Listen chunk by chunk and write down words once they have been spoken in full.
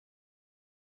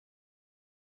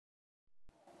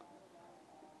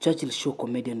Churchill show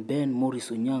comedian Ben Morris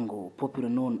Onyango,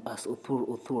 popularly known as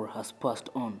Othuol, has passed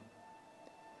on.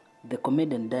 The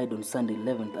comedian died on Sunday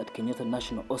 11th at Kenyatta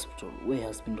National Hospital, where he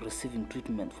has been receiving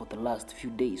treatment for the last few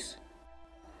days.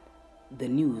 The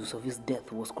news of his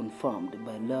death was confirmed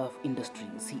by Love Industry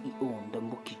CEO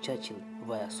Ndambuki Churchill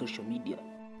via social media.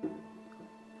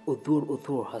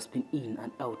 Othuol has been in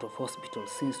and out of hospital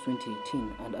since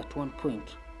 2018 and at one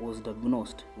point was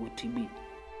diagnosed with TB.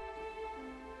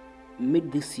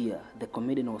 Mid this year, the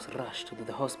comedian was rushed to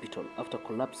the hospital after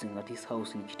collapsing at his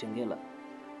house in Kitengela.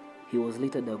 He was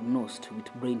later diagnosed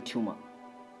with brain tumor.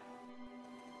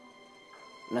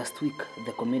 Last week,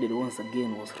 the comedian once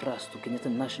again was rushed to Kenyatta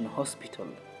National Hospital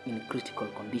in critical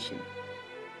condition.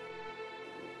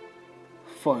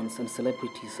 Fans and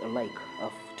celebrities alike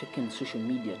have taken social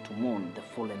media to mourn the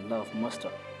fallen Love master.